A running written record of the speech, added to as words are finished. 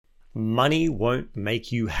Money won't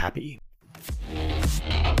make you happy.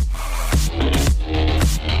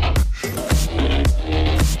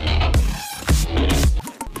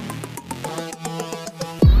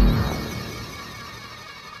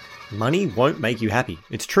 Money won't make you happy.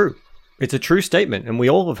 It's true. It's a true statement, and we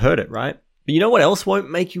all have heard it, right? But you know what else won't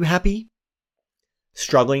make you happy?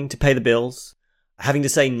 Struggling to pay the bills, having to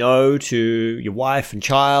say no to your wife and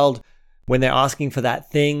child when they're asking for that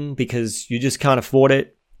thing because you just can't afford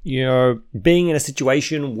it. You know, being in a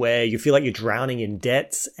situation where you feel like you're drowning in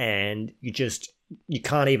debts and you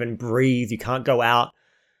can't even breathe, you can't go out.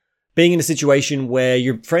 Being in a situation where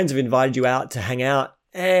your friends have invited you out to hang out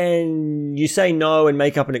and you say no and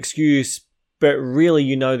make up an excuse, but really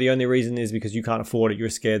you know the only reason is because you can't afford it. You're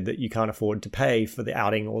scared that you can't afford to pay for the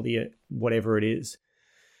outing or the whatever it is.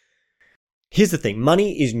 Here's the thing.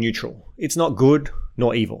 Money is neutral. It's not good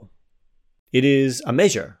nor evil. It is a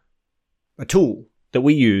measure, a tool that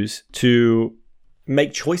we use to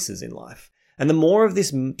make choices in life. And the more of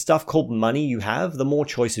this stuff called money you have, the more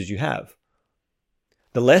choices you have.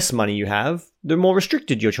 The less money you have, the more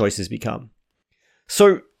restricted your choices become.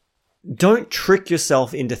 So don't trick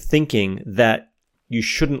yourself into thinking that you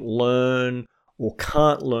shouldn't learn or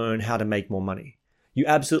can't learn how to make more money. You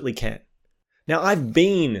absolutely can. Now, I've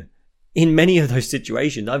been in many of those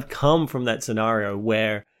situations. I've come from that scenario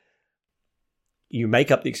where you make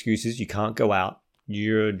up the excuses, you can't go out,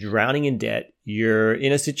 you're drowning in debt, you're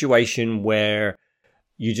in a situation where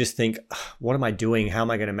you just think, what am I doing? How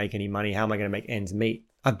am I going to make any money? How am I going to make ends meet?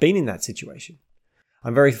 I've been in that situation.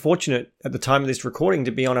 I'm very fortunate at the time of this recording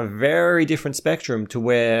to be on a very different spectrum to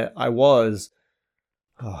where I was.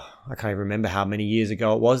 I can't even remember how many years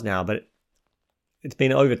ago it was now, but it's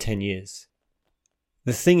been over 10 years.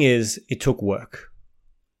 The thing is, it took work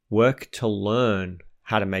to learn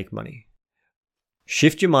how to make money.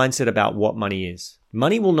 Shift your mindset about what money is.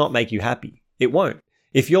 Money will not make you happy. It won't.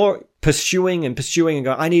 If you're pursuing and going,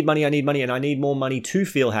 I need money, and I need more money to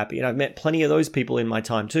feel happy. And I've met plenty of those people in my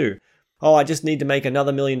time too. Oh, I just need to make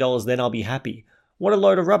another $1 million, then I'll be happy. What a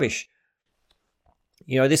load of rubbish.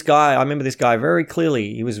 You know, this guy, I remember this guy very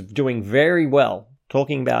clearly. He was doing very well,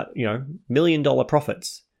 talking about, $1 million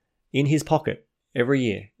profits in his pocket every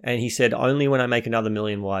year. And he said, only when I make another $1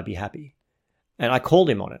 million will I be happy. And I called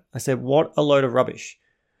him on it. I said, what a load of rubbish.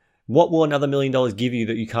 What will another $1 million give you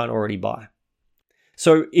that you can't already buy?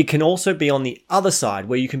 So it can also be on the other side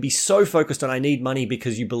where you can be so focused on I need money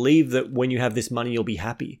because you believe that when you have this money, you'll be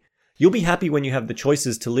happy. You'll be happy when you have the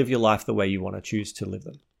choices to live your life the way you want to choose to live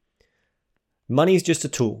them. Money is just a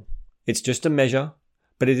tool. It's just a measure,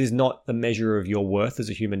 but it is not a measure of your worth as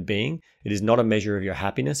a human being. It is not a measure of your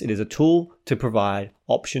happiness. It is a tool to provide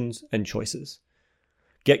options and choices.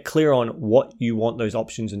 Get clear on what you want those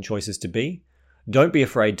options and choices to be. Don't be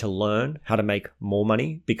afraid to learn how to make more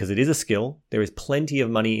money because it is a skill. There is plenty of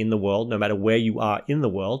money in the world, no matter where you are in the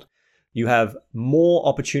world. You have more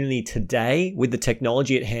opportunity today with the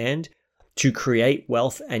technology at hand to create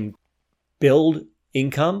wealth and build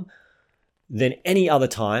income than any other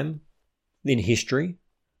time in history,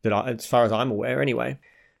 as far as I'm aware anyway.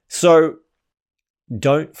 So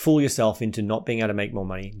don't fool yourself into not being able to make more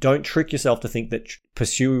money. Don't trick yourself to think that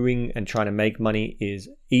pursuing and trying to make money is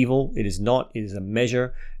evil. It is not. It is a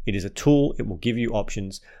measure. It is a tool. It will give you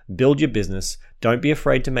options. Build your business. Don't be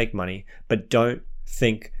afraid to make money, but don't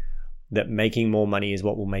think that making more money is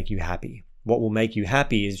what will make you happy. What will make you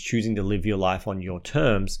happy is choosing to live your life on your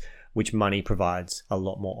terms, which money provides a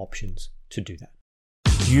lot more options to do that.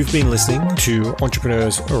 You've been listening to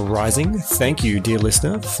Entrepreneurs Rising. Thank you, dear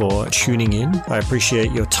listener, for tuning in. I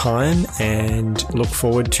appreciate your time and look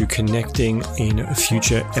forward to connecting in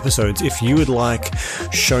future episodes. If you would like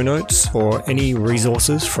show notes or any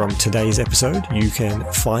resources from today's episode, you can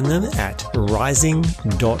find them at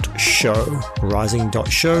rising.show.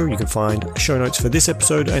 Rising.show. You can find show notes for this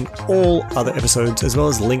episode and all other episodes, as well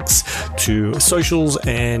as links to socials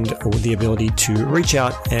and the ability to reach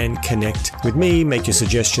out and connect with me, make your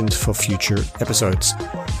suggestions for future episodes.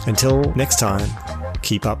 Until next time,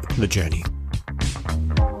 keep up the journey.